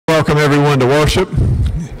welcome everyone to worship.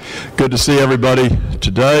 Good to see everybody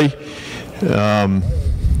today.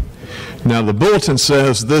 Now the bulletin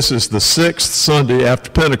says this is the 6th Sunday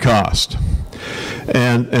after Pentecost,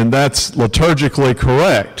 and that's liturgically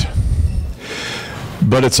correct.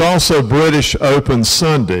 But it's also British Open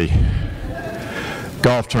Sunday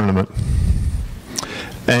golf tournament,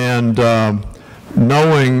 and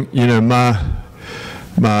knowing my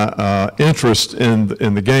interest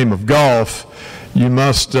in the game of golf, you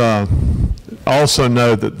must also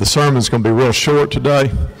know that the sermon's going to be real short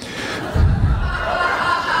today.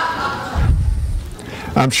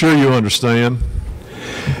 I'm sure you understand.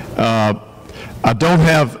 I don't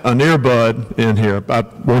have an earbud in here. I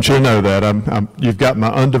want you to know that. You've got my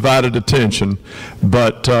undivided attention,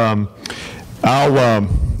 but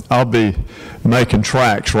I'll be making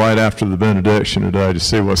tracks right after the benediction today to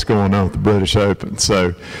see what's going on with the British Open.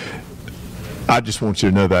 So I just want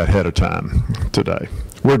you to know that ahead of time today.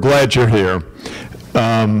 We're glad you're here.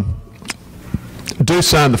 Do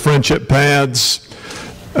sign the friendship pads.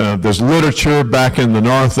 There's literature back in the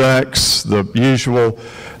narthex, the usual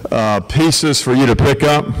pieces for you to pick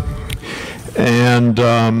up. And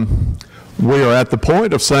we are at the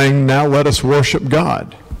point of saying, now let us worship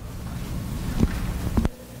God.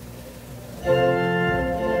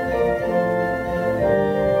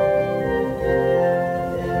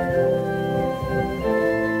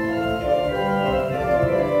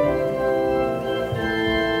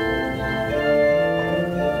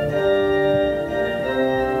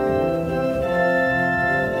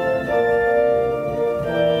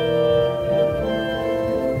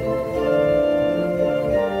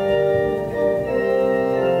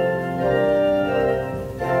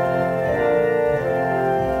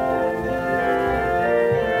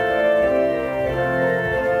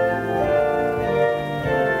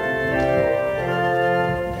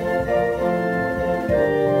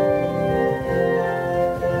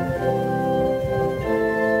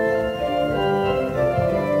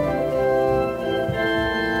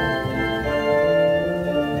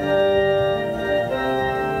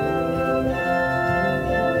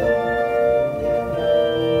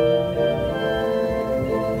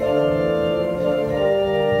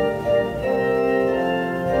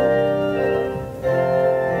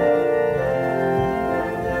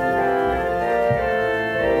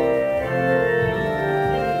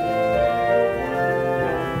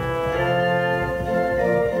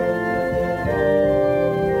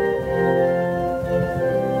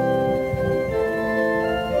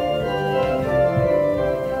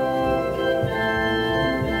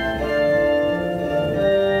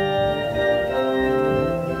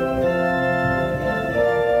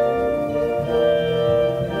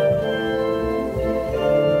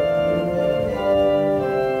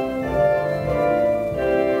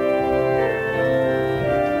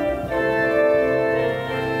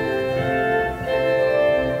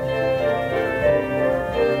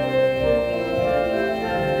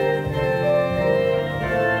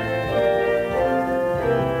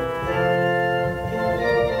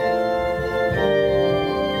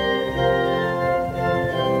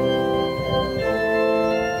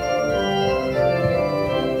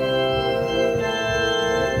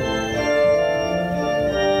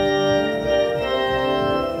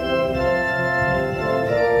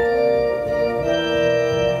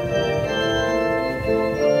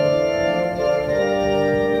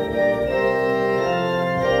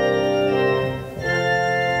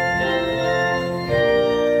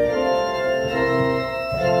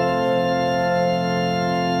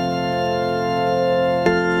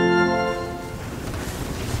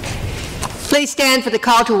 Please stand for the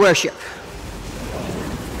call to worship.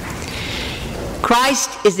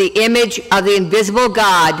 Christ is the image of the invisible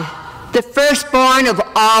God, the firstborn of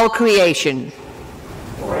all creation.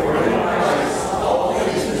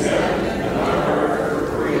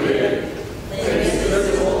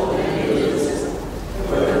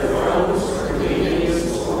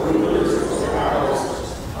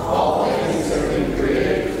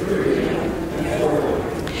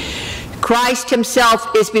 Christ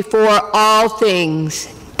himself is before all things,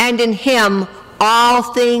 and in him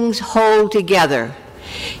all things hold together.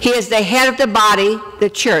 He is the head of the body, the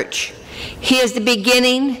church. He is the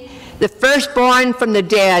beginning, the firstborn from the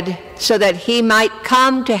dead, so that he might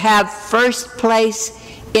come to have first place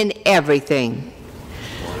in everything.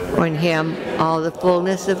 For in him all the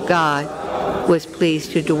fullness of God was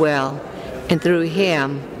pleased to dwell, and through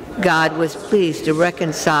him God was pleased to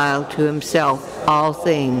reconcile to himself all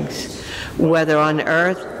things, whether on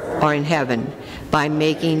earth or in heaven, by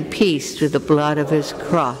making peace through the blood of his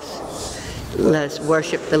cross. Let us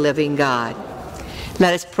worship the living God.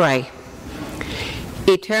 Let us pray.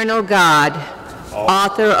 Eternal God,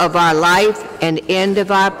 author of our life and end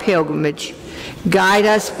of our pilgrimage, guide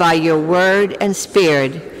us by your word and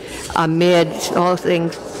spirit amid all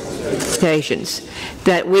things,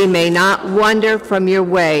 that we may not wander from your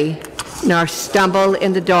way, nor stumble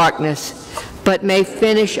in the darkness, but may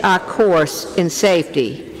finish our course in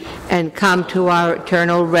safety and come to our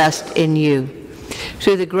eternal rest in you.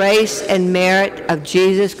 Through the grace and merit of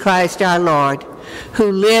Jesus Christ our Lord,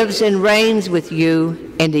 who lives and reigns with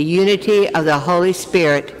you in the unity of the Holy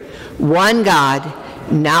Spirit, one God,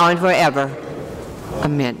 now and forever.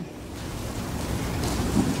 Amen.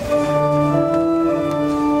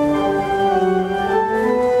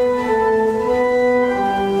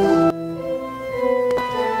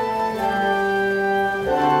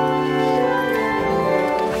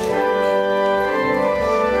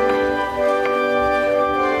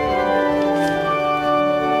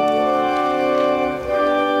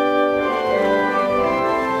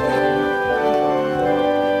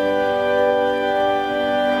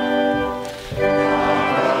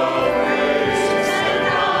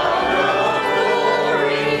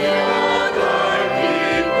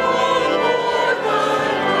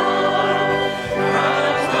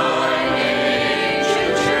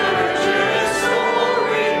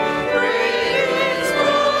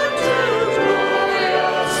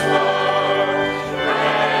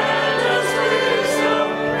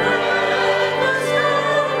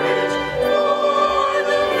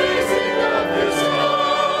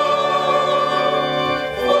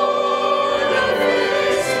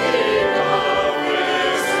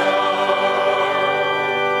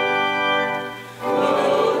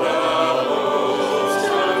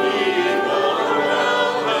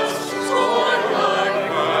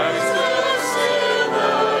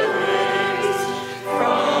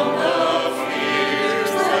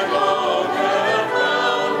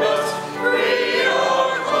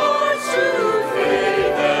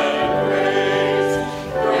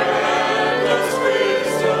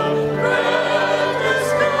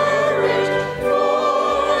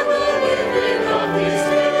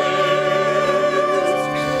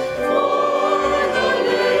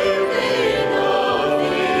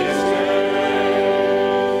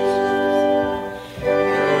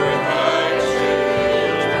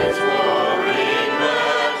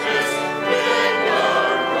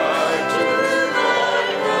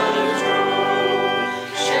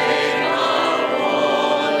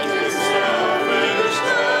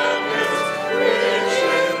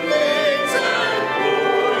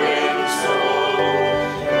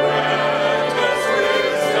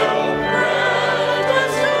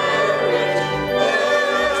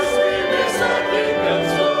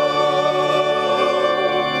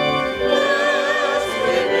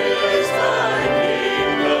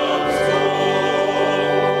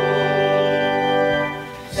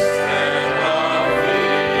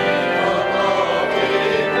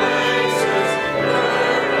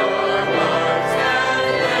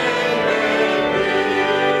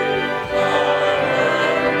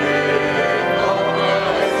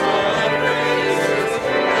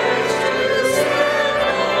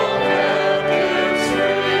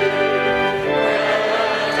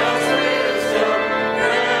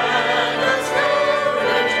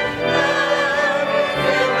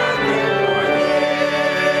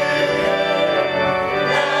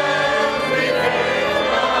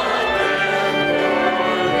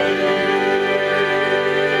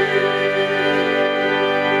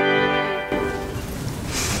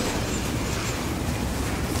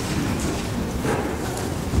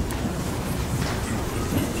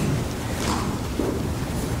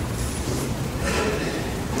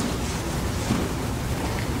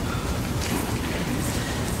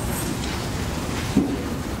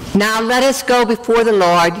 Now let us go before the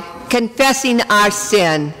Lord, confessing our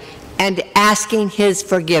sin and asking his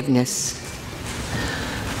forgiveness.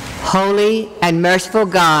 Holy and merciful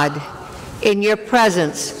God, in your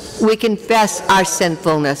presence we confess our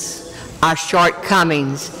sinfulness, our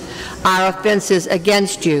shortcomings, our offenses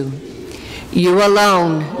against you. You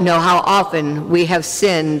alone know how often we have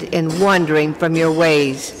sinned in wandering from your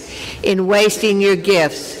ways, in wasting your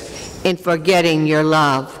gifts, in forgetting your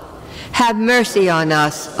love. Have mercy on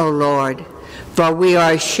us, O Lord, for we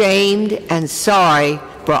are ashamed and sorry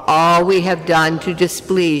for all we have done to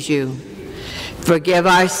displease you. Forgive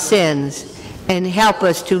our sins and help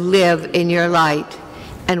us to live in your light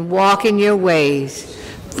and walk in your ways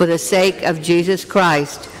for the sake of Jesus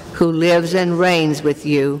Christ, who lives and reigns with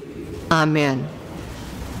you. Amen.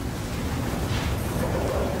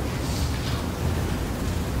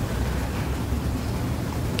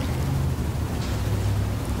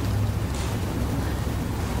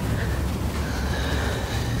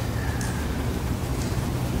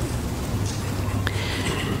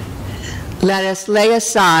 Let us lay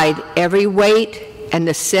aside every weight and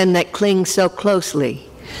the sin that clings so closely,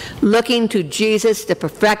 looking to Jesus, the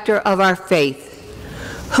perfecter of our faith,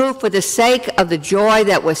 who for the sake of the joy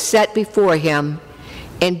that was set before him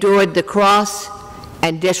endured the cross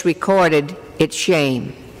and disregarded its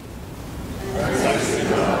shame.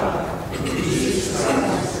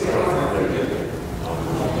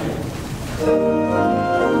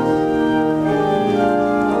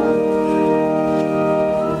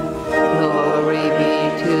 Glory be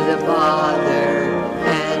to the Father,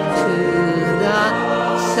 and to the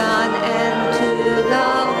Son, and to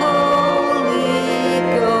the Holy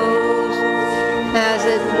Ghost, as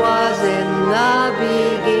it was in the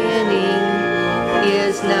beginning,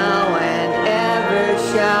 is now, and ever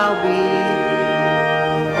shall be,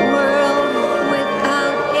 world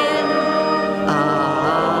without end.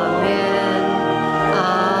 Amen.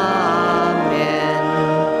 Amen.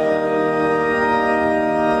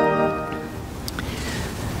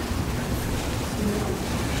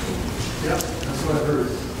 Yep, that's what I heard.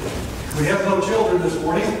 We have no children this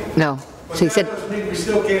morning, No. but So he that said, doesn't mean we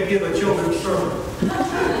still can't give a children's sermon.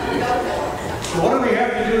 So what do we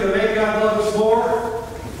have to do to make God love us more?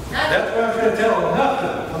 That's what I'm going to tell them.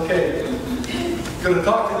 Nothing. Okay. Going to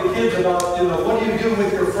talk to the kids about, what do you do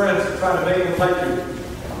with your friends to try to make them like you?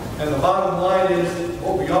 And the bottom line is,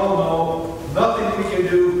 what we all know, nothing we can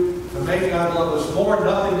do to make God love us more,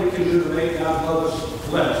 nothing we can do to make God love us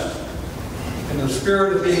less. In the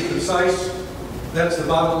spirit of being concise, that's the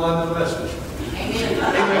bottom line of the message.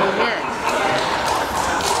 Amen.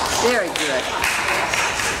 Very good.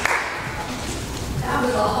 That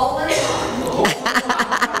was a whole lot.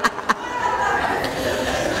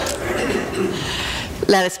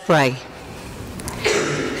 Let us pray.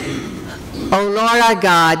 O Lord our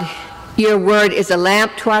God, your word is a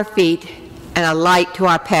lamp to our feet and a light to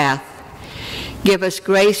our path. Give us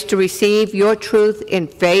grace to receive your truth in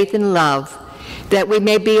faith and love, that we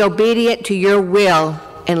may be obedient to your will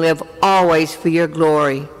and live always for your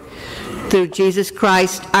glory. Through Jesus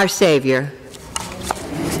Christ, our Savior.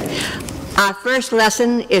 Our first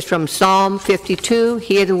lesson is from Psalm 52.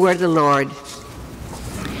 Hear the word of the Lord.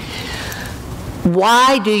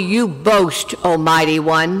 Why do you boast, O mighty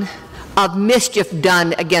one, of mischief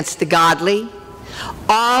done against the godly?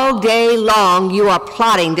 All day long you are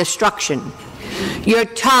plotting destruction. Your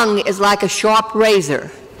tongue is like a sharp razor,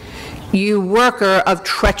 you worker of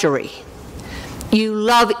treachery. You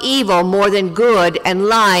love evil more than good, and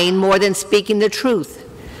lying more than speaking the truth.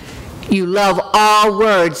 You love all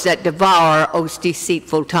words that devour, O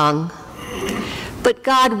deceitful tongue. But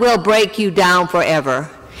God will break you down forever.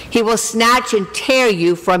 He will snatch and tear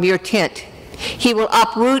you from your tent. He will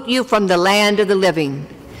uproot you from the land of the living.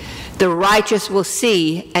 The righteous will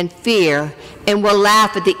see and fear and will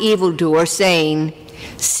laugh at the evildoer, saying,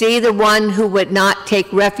 see the one who would not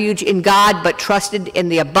take refuge in God, but trusted in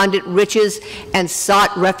the abundant riches and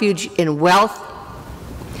sought refuge in wealth.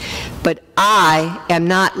 But I am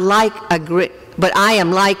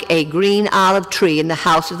like a green olive tree in the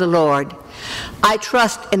house of the Lord. I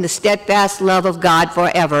trust in the steadfast love of God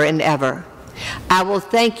forever and ever. I will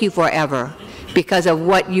thank you forever because of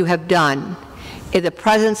what you have done. In the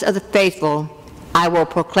presence of the faithful, I will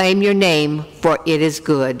proclaim your name, for it is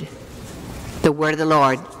good. The word of the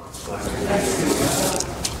Lord.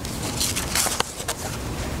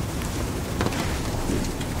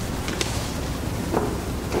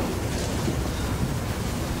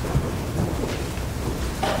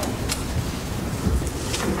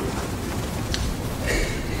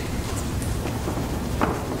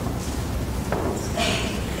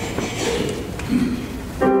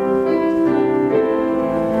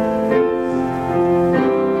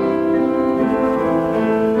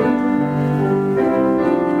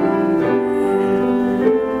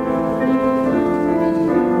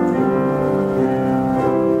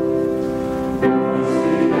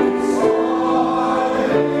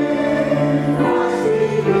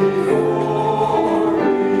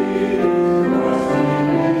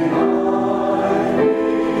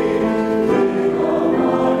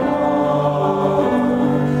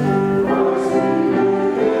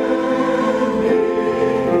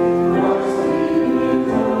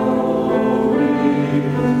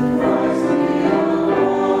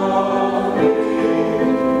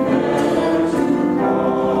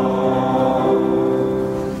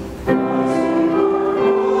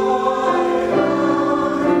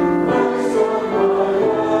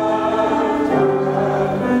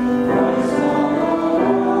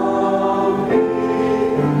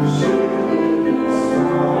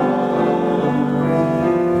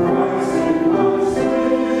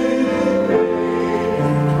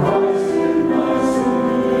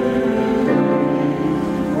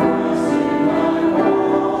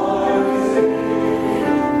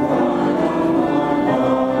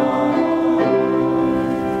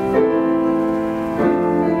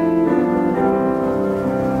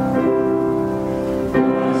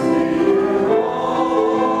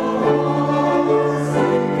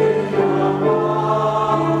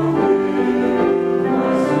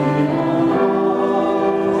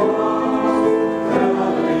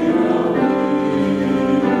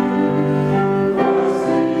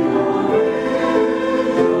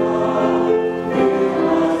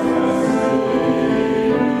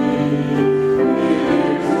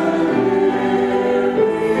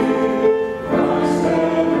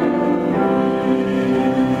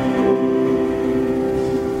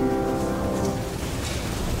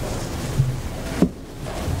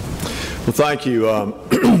 Thank you,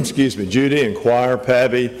 excuse me, Judy and choir,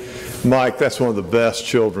 Pabby, Mike. That's one of the best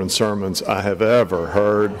children's sermons I have ever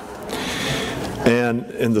heard. And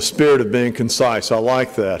in the spirit of being concise, I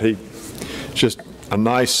like that. Just a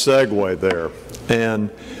nice segue there. And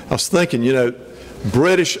I was thinking, you know,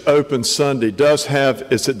 British Open Sunday does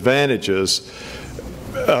have its advantages.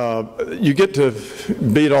 You get to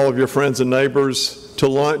beat all of your friends and neighbors to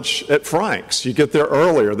lunch at Frank's. You get there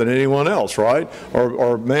earlier than anyone else, right?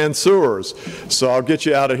 Or Mansour's. So I'll get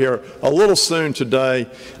you out of here a little soon today,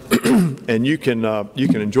 and you can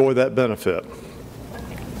enjoy that benefit.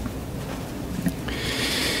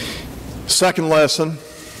 Second lesson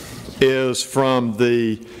is from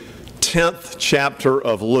the 10th chapter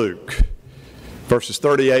of Luke, verses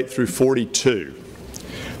 38 through 42.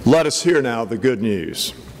 Let us hear now the good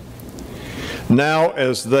news. Now,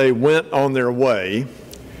 as they went on their way,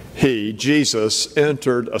 he, Jesus,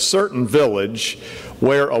 entered a certain village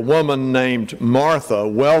where a woman named Martha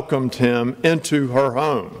welcomed him into her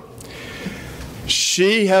home.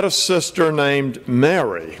 She had a sister named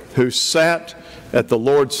Mary who sat at the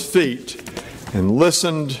Lord's feet and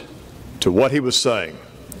listened to what he was saying.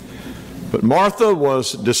 But Martha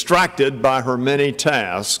was distracted by her many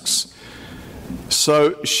tasks,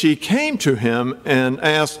 so she came to him and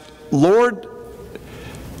asked, "Lord,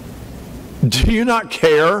 do you not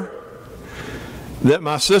care that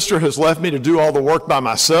my sister has left me to do all the work by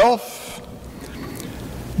myself?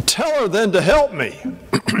 Tell her then to help me."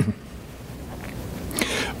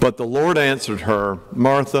 But the Lord answered her,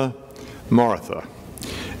 "Martha, Martha,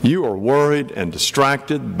 you are worried and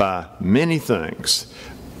distracted by many things.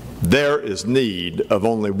 There is need of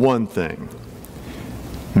only one thing.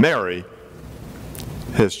 Mary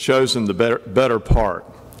has chosen the better part,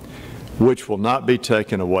 which will not be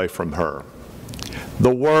taken away from her." The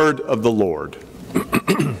word of the Lord.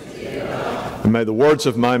 And may the words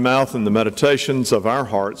of my mouth and the meditations of our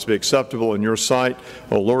hearts be acceptable in your sight,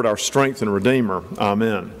 O Lord, our strength and Redeemer.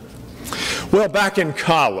 Amen. Well, back in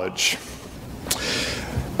college,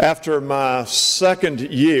 after my second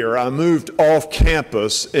year, I moved off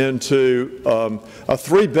campus into a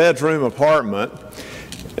 3-bedroom apartment,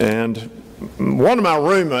 and one of my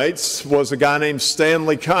roommates was a guy named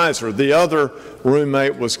Stanley Kaiser. The other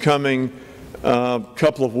roommate was coming a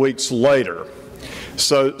couple of weeks later.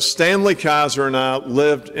 So Stanley Kaiser and I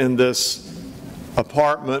lived in this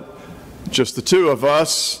apartment, just the two of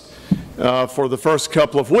us, for the first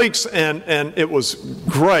couple of weeks, and it was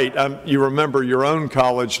great. You remember your own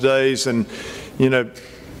college days, and you know,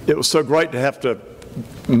 it was so great to have to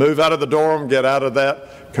move out of the dorm, get out of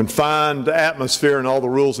that confined atmosphere and all the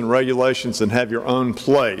rules and regulations, and have your own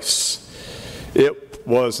place. It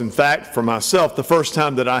was, in fact, for myself, the first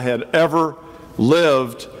time that I had ever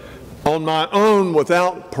lived on my own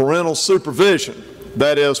without parental supervision.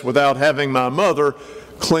 That is, without having my mother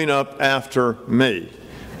clean up after me.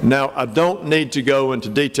 Now, I don't need to go into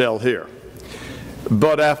detail here,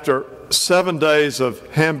 but after 7 days of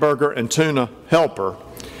hamburger and tuna helper,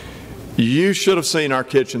 you should have seen our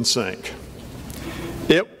kitchen sink.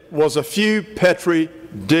 It was a few Petri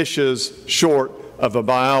dishes short of a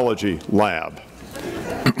biology lab.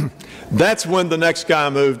 That's when the next guy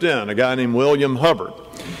moved in, a guy named William Hubbard.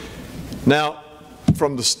 Now,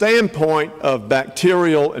 from the standpoint of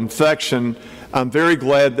bacterial infection, I'm very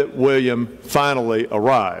glad that William finally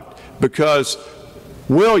arrived, because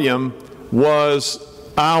William was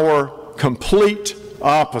our complete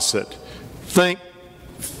opposite. Think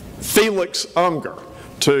Felix Unger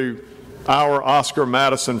to our Oscar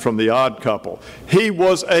Madison from The Odd Couple. He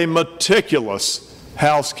was a meticulous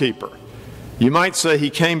housekeeper. You might say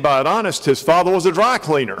he came by it honest. His father was a dry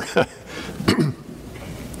cleaner.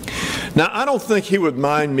 Now, I don't think he would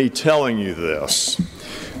mind me telling you this,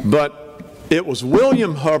 but it was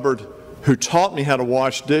William Hubbard who taught me how to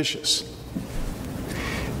wash dishes.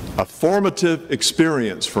 A formative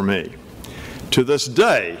experience for me. To this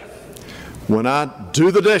day, when I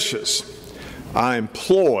do the dishes, I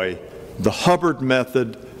employ the Hubbard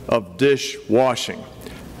method of dish washing.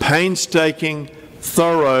 Painstaking,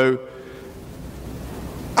 thorough.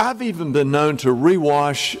 I've even been known to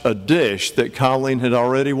rewash a dish that Colleen had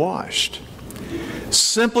already washed,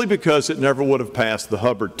 simply because it never would have passed the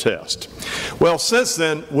Hubbard test. Well, since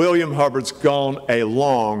then, William Hubbard's gone a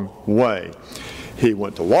long way. He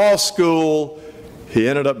went to law school. He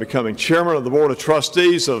ended up becoming chairman of the board of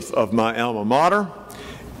trustees of my alma mater.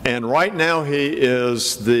 And right now he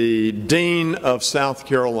is the dean of South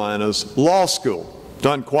Carolina's law school.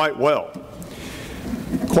 Done quite well.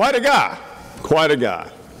 Quite a guy. Quite a guy.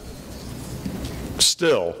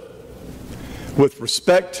 Still, with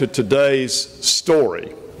respect to today's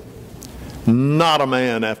story, not a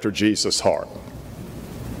man after Jesus' heart.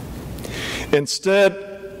 Instead,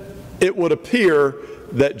 it would appear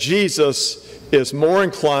that Jesus is more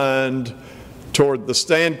inclined toward the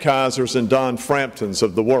Stan Kaisers and Don Framptons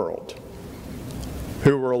of the world,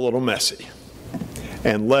 who were a little messy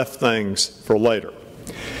and left things for later.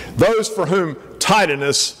 Those for whom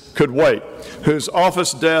tidiness could wait, whose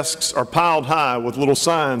office desks are piled high with little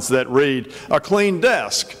signs that read, "A clean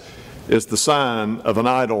desk is the sign of an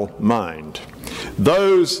idle mind."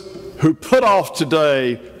 Those who put off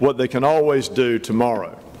today what they can always do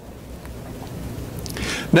tomorrow.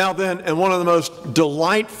 Now then, in one of the most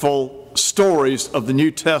delightful stories of the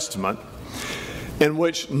New Testament, in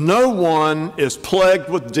which no one is plagued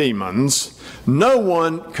with demons, no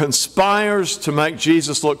one conspires to make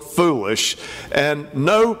Jesus look foolish, and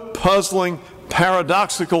no puzzling,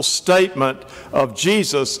 paradoxical statement of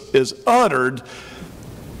Jesus is uttered,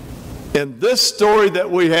 in this story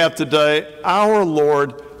that we have today, our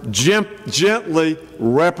Lord gently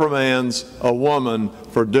reprimands a woman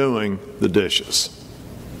for doing the dishes.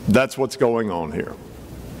 That's what's going on here.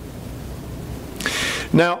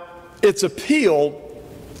 Now, its appeal,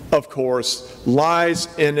 of course, lies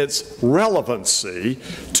in its relevancy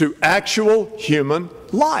to actual human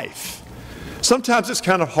life. Sometimes it's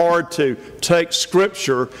kind of hard to take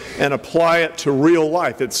Scripture and apply it to real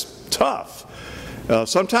life. It's tough.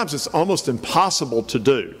 Sometimes it's almost impossible to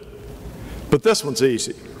do. But this one's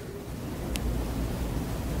easy.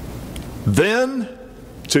 Then,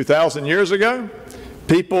 2,000 years ago,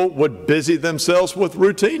 people would busy themselves with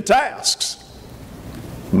routine tasks.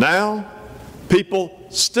 Now, people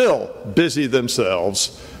still busy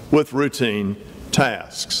themselves with routine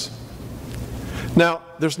tasks. Now,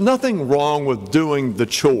 there's nothing wrong with doing the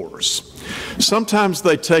chores. Sometimes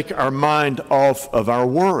they take our mind off of our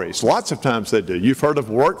worries. Lots of times they do. You've heard of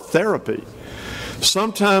work therapy.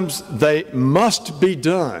 Sometimes they must be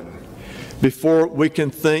done before we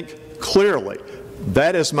can think clearly.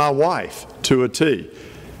 That is my wife to a T.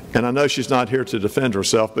 And I know she's not here to defend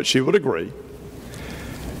herself, but she would agree.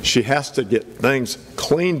 She has to get things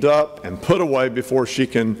cleaned up and put away before she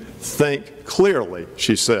can think clearly,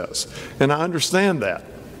 she says. And I understand that.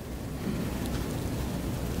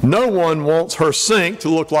 No one wants her sink to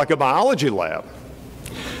look like a biology lab.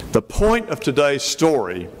 The point of today's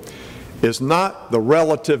story is not the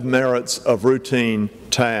relative merits of routine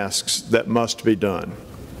tasks that must be done.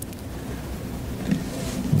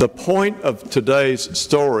 The point of today's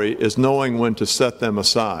story is knowing when to set them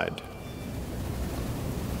aside.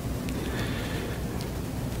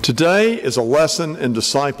 Today is a lesson in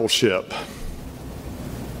discipleship.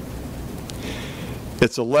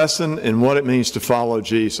 It's a lesson in what it means to follow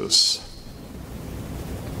Jesus.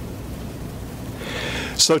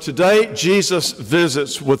 So today, Jesus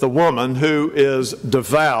visits with a woman who is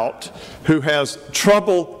devout, who has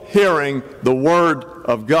trouble hearing the Word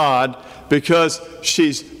of God because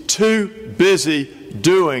she's too busy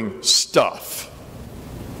doing stuff.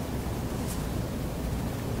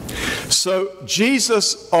 So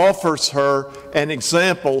Jesus offers her an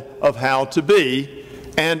example of how to be,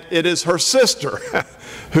 and it is her sister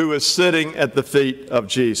who is sitting at the feet of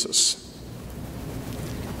Jesus.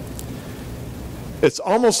 It's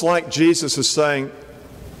almost like Jesus is saying,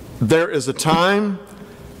 there is a time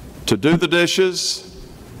to do the dishes,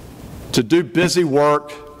 to do busy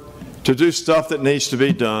work, to do stuff that needs to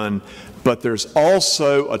be done, but there's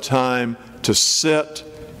also a time to sit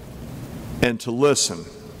and to listen.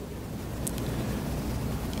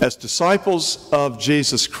 As disciples of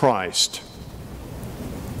Jesus Christ,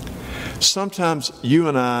 sometimes you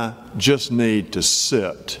and I just need to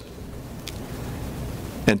sit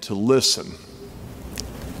and to listen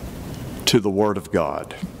to the Word of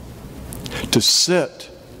God, to sit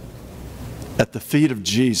at the feet of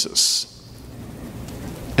Jesus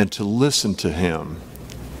and to listen to Him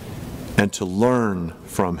and to learn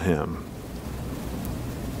from Him.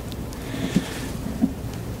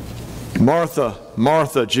 Martha,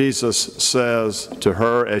 Martha, Jesus says to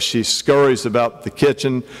her as she scurries about the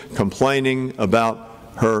kitchen, complaining about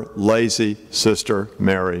her lazy sister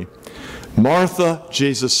Mary. Martha,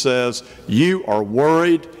 Jesus says, you are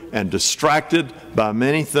worried and distracted by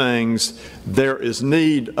many things. There is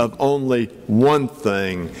need of only one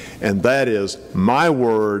thing, and that is my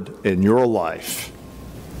word in your life.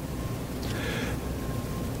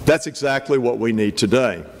 That's exactly what we need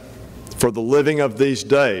today for the living of these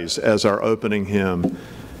days, as our opening hymn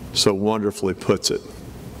so wonderfully puts it.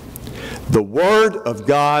 The Word of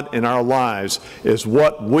God in our lives is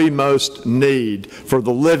what we most need for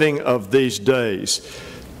the living of these days.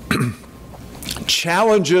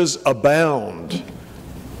 Challenges abound.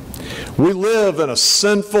 We live in a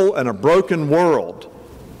sinful and a broken world.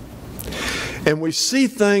 And we see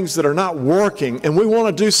things that are not working, and we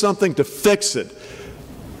want to do something to fix it.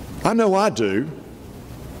 I know I do.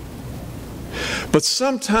 But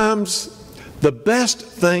sometimes the best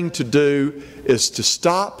thing to do is to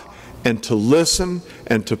stop and to listen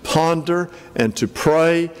and to ponder and to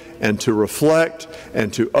pray and to reflect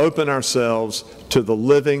and to open ourselves to the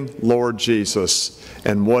living Lord Jesus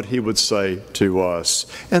and what He would say to us,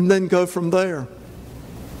 and then go from there.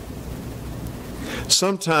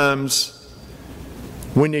 Sometimes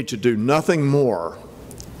we need to do nothing more,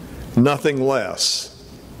 nothing less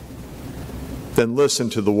than listen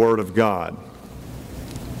to the Word of God.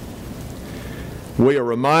 We are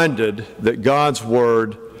reminded that God's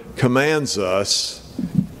Word commands us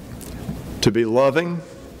to be loving,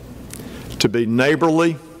 to be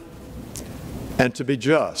neighborly, and to be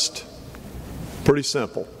just. Pretty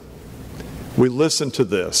simple. We listen to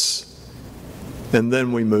this, and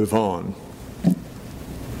then we move on.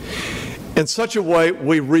 In such a way,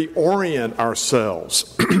 we reorient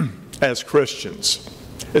ourselves as Christians.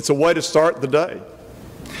 It's a way to start the day.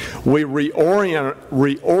 We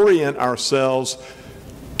reorient ourselves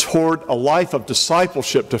toward a life of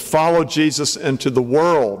discipleship, to follow Jesus into the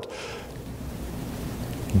world,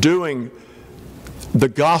 doing the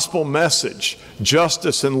gospel message,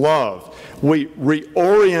 justice and love. We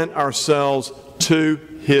reorient ourselves to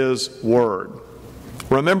His Word.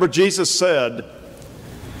 Remember, Jesus said,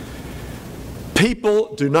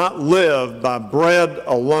 "People do not live by bread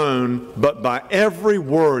alone, but by every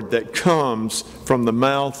word that comes from the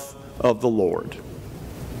mouth of the Lord."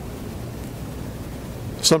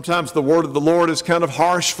 Sometimes the word of the Lord is kind of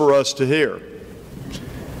harsh for us to hear.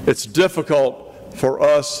 It's difficult for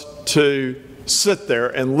us to sit there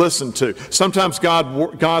and listen to. Sometimes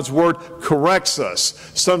God's Word corrects us.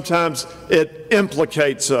 Sometimes it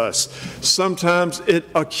implicates us. Sometimes it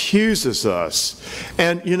accuses us.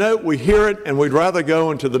 And we hear it and we'd rather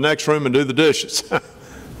go into the next room and do the dishes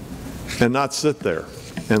and not sit there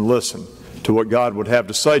and listen to what God would have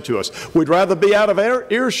to say to us. We'd rather be out of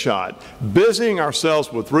earshot, busying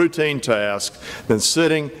ourselves with routine tasks, than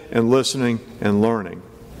sitting and listening and learning.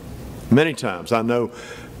 Many times, I know,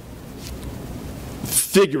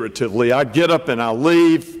 figuratively, I get up and I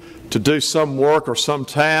leave to do some work or some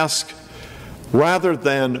task rather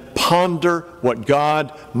than ponder what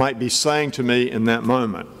God might be saying to me in that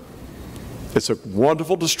moment. It's a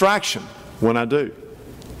wonderful distraction when I do,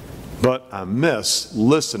 but I miss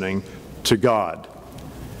listening to God.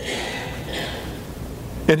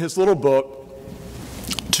 In his little book,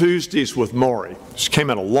 Tuesdays with Morrie, which came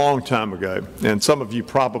out a long time ago, and some of you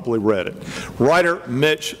probably read it, writer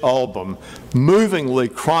Mitch Albom movingly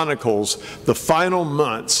chronicles the final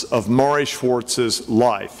months of Morrie Schwartz's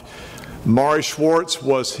life. Morrie Schwartz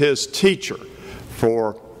was his teacher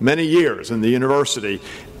for many years in the university,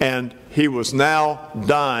 and he was now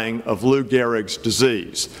dying of Lou Gehrig's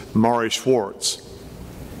disease. Morrie Schwartz.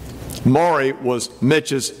 Morrie was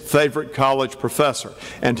Mitch's favorite college professor,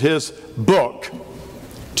 and his book,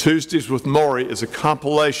 Tuesdays with Morrie, is a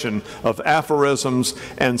compilation of aphorisms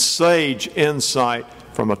and sage insight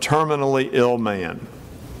from a terminally ill man.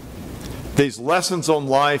 These lessons on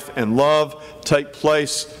life and love take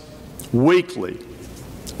place weekly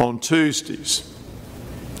on Tuesdays.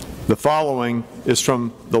 The following is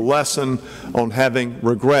from the lesson on having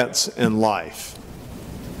regrets in life.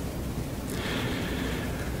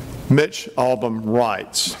 Mitch Albom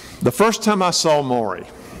writes, "The first time I saw Morrie,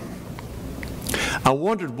 I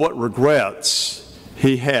wondered what regrets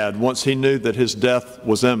he had once he knew that his death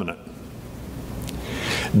was imminent.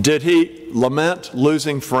 Did he lament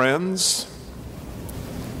losing friends?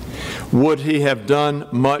 Would he have done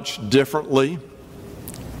much differently?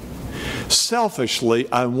 Selfishly,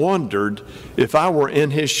 I wondered if I were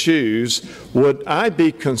in his shoes, would I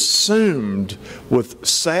be consumed with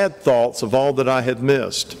sad thoughts of all that I had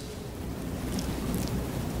missed?"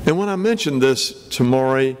 And when I mentioned this to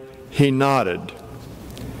Morrie, he nodded.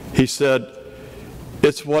 He said,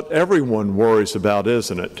 "It's what everyone worries about,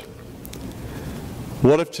 isn't it?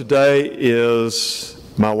 What if today is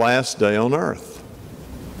my last day on earth?"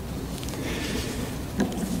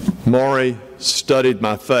 Morrie studied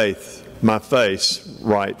my face,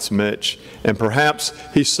 writes Mitch, and perhaps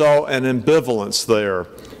he saw an ambivalence there.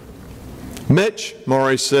 "Mitch,"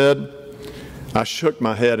 Morrie said. I shook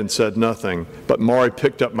my head and said nothing, but Morrie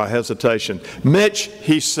picked up my hesitation. "Mitch,"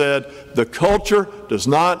 he said, "the culture does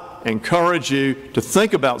not encourage you to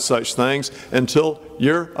think about such things until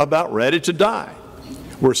you're about ready to die.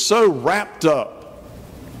 We're so wrapped up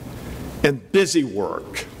in busy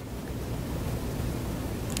work,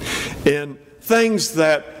 in things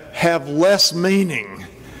that have less meaning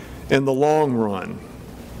in the long run.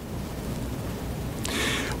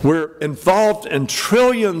 We're involved in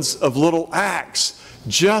trillions of little acts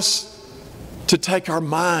just to take our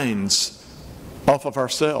minds off of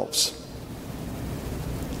ourselves.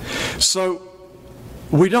 So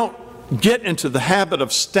we don't get into the habit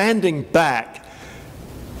of standing back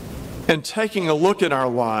and taking a look at our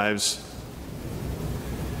lives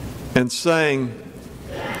and saying,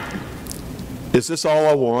 is this all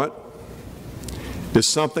I want? Is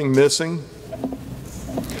something missing?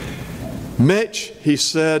 Mitch, he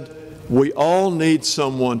said, we all need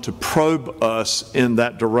someone to probe us in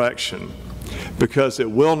that direction because it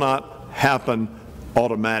will not happen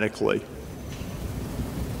automatically.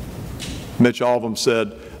 Mitch Albom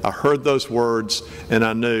said, I heard those words and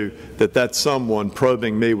I knew that that someone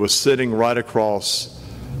probing me was sitting right across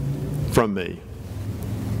from me.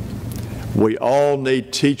 We all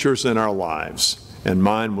need teachers in our lives, and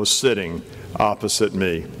mine was sitting opposite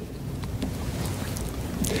me.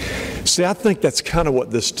 See, I think that's kind of what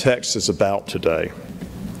this text is about today.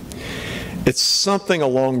 It's something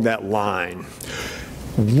along that line.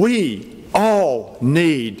 We all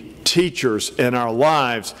need teachers in our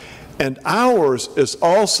lives, and ours is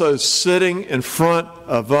also sitting in front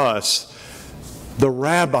of us, the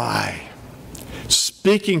rabbi,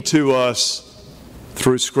 speaking to us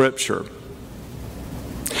through Scripture.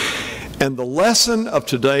 And the lesson of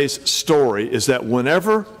today's story is that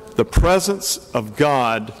whenever the presence of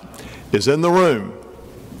God is in the room,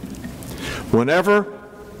 whenever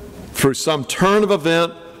through some turn of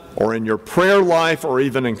event or in your prayer life or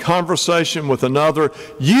even in conversation with another,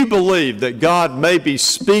 you believe that God may be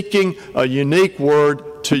speaking a unique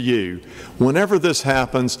word to you. Whenever this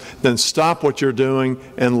happens, then stop what you're doing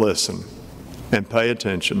and listen and pay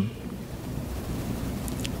attention.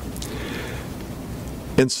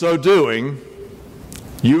 In so doing,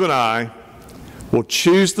 you and I will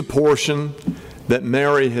choose the portion that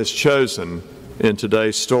Mary has chosen in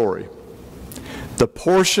today's story. The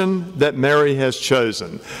portion that Mary has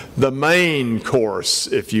chosen, the main course,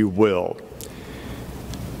 if you will,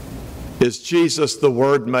 is Jesus, the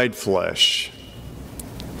Word made flesh.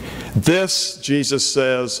 This, Jesus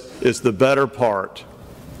says, is the better part,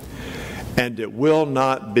 and it will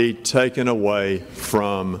not be taken away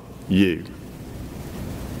from you,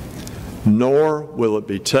 nor will it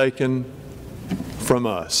be taken from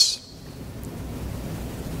us.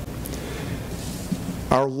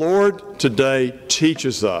 Our Lord today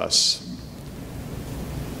teaches us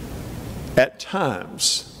at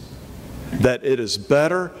times that it is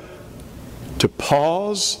better to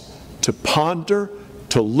pause, to ponder,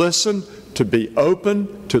 to listen, to be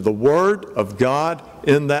open to the Word of God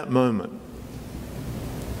in that moment,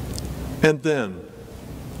 and then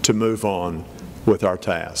to move on with our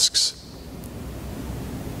tasks.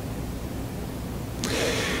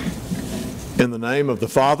 In the name of the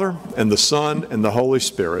Father, and the Son, and the Holy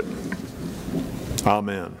Spirit.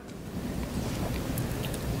 Amen.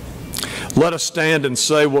 Let us stand and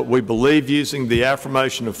say what we believe using the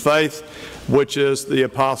affirmation of faith, which is the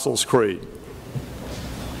Apostles' Creed.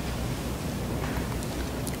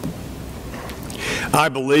 I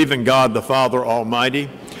believe in God the Father Almighty,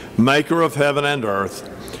 maker of heaven and earth,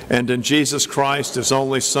 and in Jesus Christ, his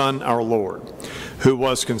only Son, our Lord, who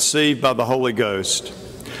was conceived by the Holy Ghost,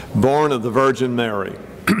 born of the Virgin Mary,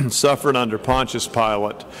 suffered under Pontius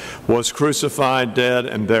Pilate, was crucified, dead,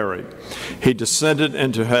 and buried. He descended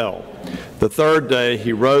into hell. The third day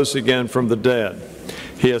he rose again from the dead.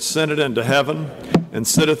 He ascended into heaven and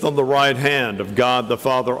sitteth on the right hand of God the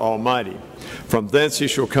Father Almighty. From thence he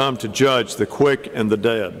shall come to judge the quick and the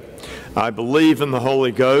dead. I believe in the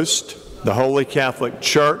Holy Ghost, the Holy Catholic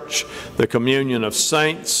Church, the communion of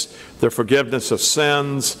saints, the forgiveness of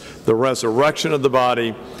sins, the resurrection of the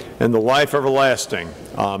body, and the life everlasting.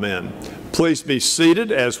 Amen. Please be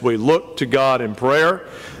seated as we look to God in prayer.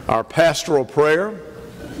 Our pastoral prayer,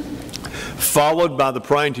 followed by the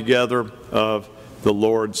praying together of the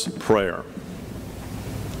Lord's Prayer.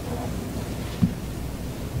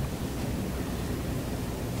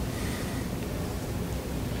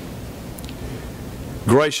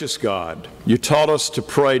 Gracious God, you taught us to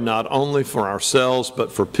pray not only for ourselves,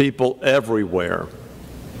 but for people everywhere.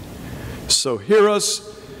 So hear us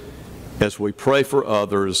as we pray for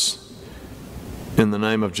others in the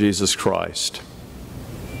name of Jesus Christ.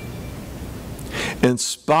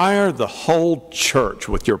 Inspire the whole church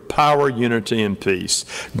with your power, unity, and peace.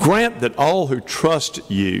 Grant that all who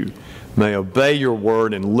trust you may obey your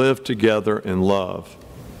word and live together in love.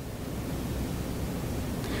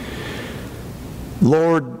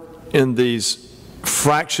 Lord, in these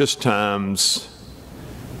fractious times,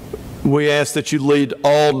 We ask that you lead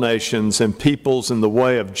all nations and peoples in the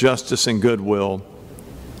way of justice and goodwill.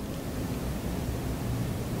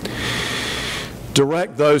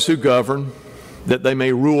 Direct those who govern, that they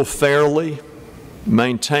may rule fairly,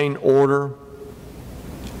 maintain order,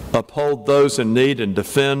 uphold those in need, and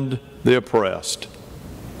defend the oppressed.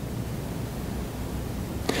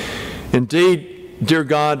 Indeed, dear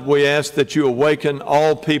God, we ask that you awaken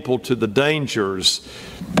all people to the dangers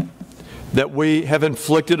that we have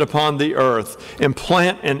inflicted upon the earth, and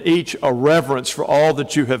plant in each a reverence for all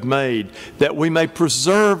that you have made, that we may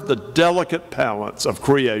preserve the delicate balance of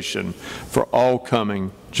creation for all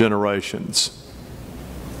coming generations.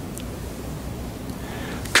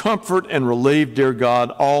 Comfort and relieve, dear God,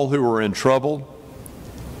 all who are in trouble,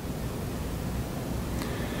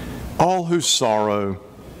 all who sorrow,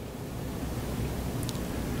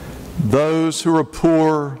 those who are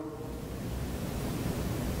poor,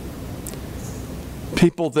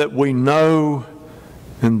 people that we know,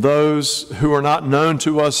 and those who are not known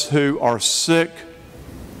to us who are sick,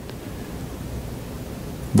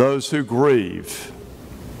 those who grieve.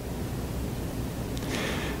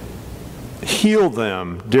 Heal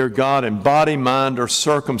them, dear God, in body, mind, or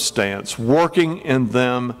circumstance, working in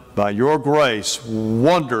them by your grace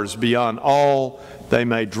wonders beyond all they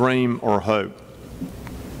may dream or hope.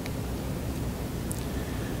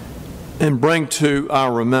 And bring to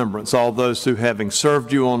our remembrance all those who, having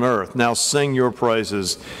served you on earth, now sing your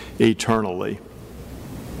praises eternally.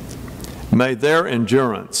 May their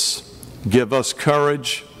endurance give us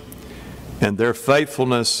courage, and their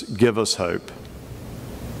faithfulness give us hope.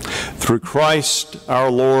 Through Christ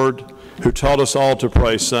our Lord, who taught us all to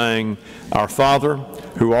pray, saying, Our Father,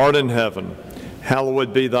 who art in heaven,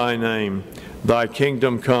 hallowed be thy name. Thy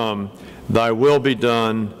kingdom come, thy will be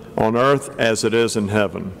done on earth as it is in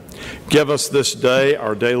heaven. Give us this day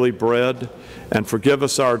our daily bread, and forgive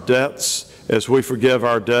us our debts as we forgive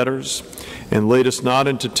our debtors. And lead us not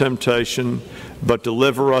into temptation, but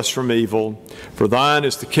deliver us from evil. For thine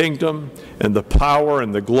is the kingdom, and the power,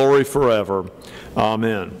 and the glory forever.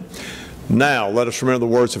 Amen. Now, let us remember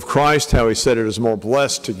the words of Christ, how he said it is more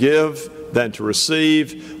blessed to give than to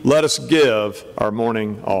receive. Let us give our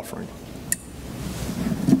morning offering.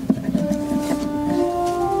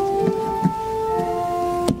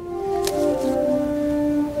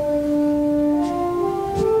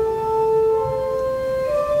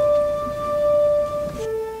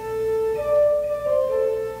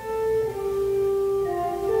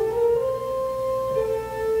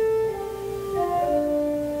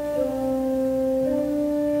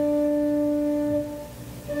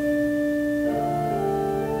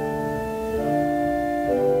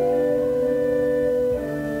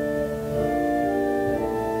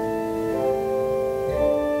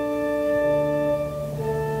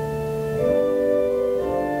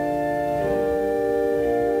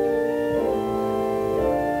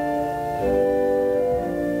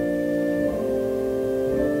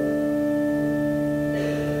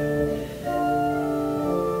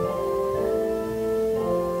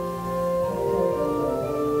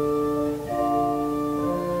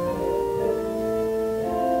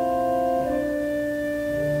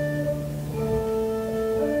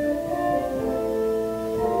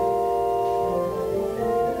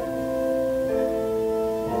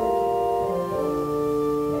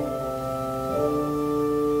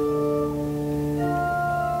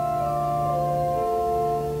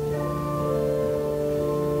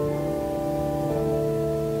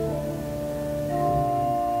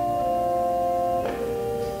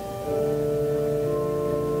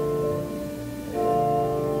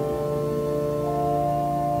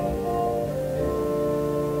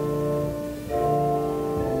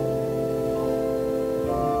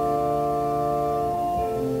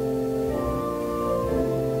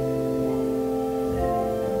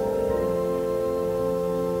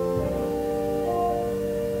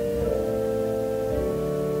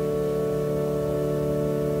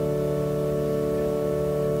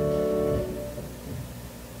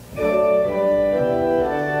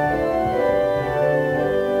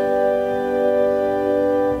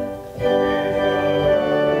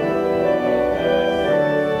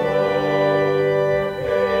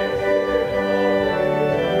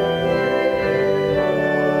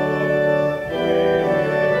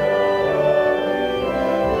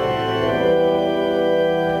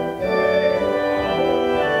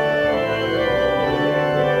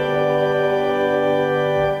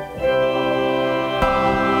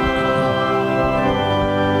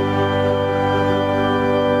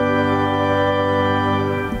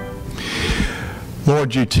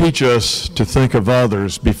 Lord, you teach us to think of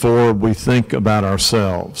others before we think about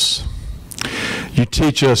ourselves. You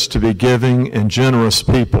teach us to be giving and generous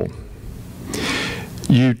people.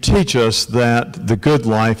 You teach us that the good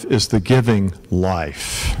life is the giving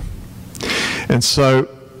life. And so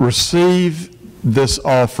receive this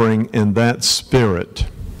offering in that spirit.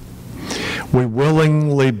 We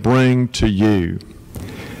willingly bring to you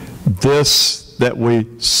this that we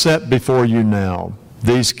set before you now,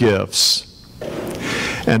 these gifts,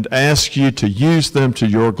 and ask you to use them to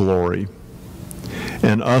your glory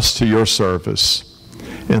and us to your service.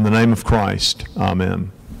 In the name of Christ,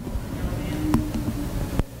 amen.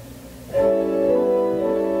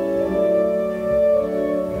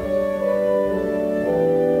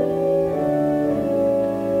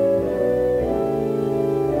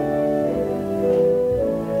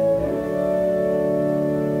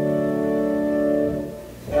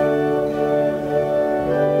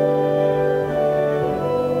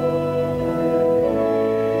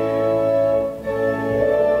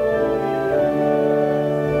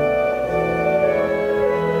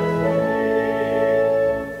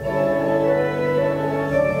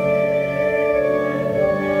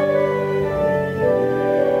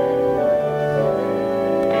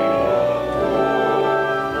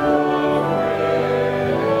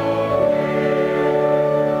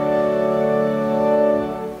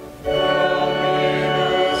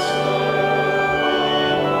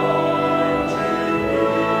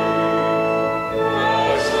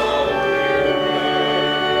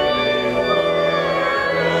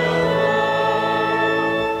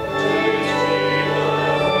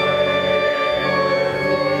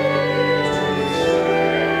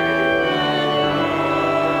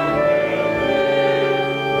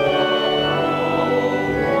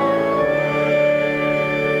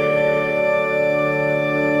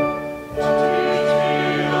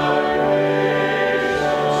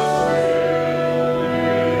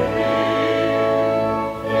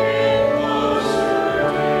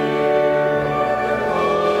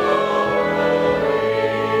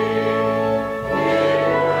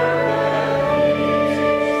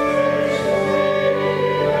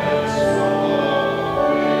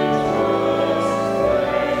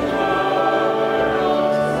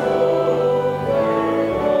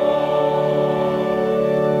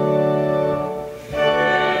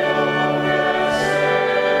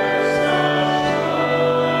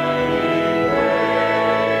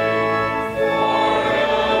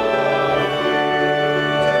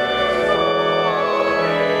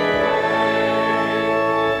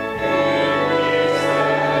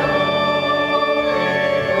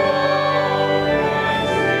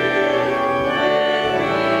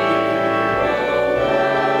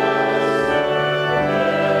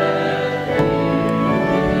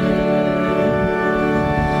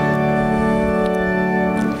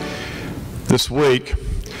 This week,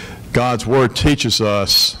 God's Word teaches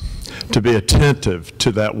us to be attentive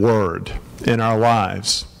to that Word in our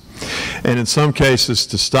lives. And in some cases,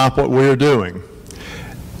 to stop what we are doing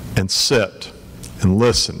and sit and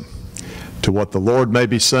listen to what the Lord may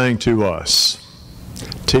be saying to us,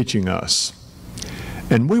 teaching us.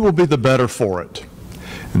 And we will be the better for it.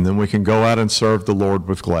 And then we can go out and serve the Lord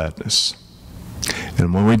with gladness.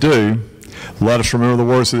 And when we do, let us remember the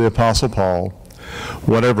words of the Apostle Paul: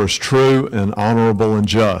 whatever is true and honorable and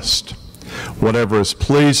just, whatever is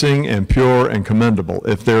pleasing and pure and commendable,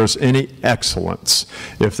 if there is any excellence,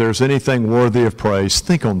 if there's anything worthy of praise,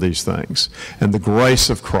 think on these things. And the grace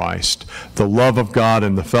of Christ, the love of God,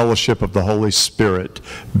 and the fellowship of the Holy Spirit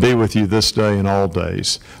be with you this day and all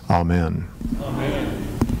days. Amen. Amen.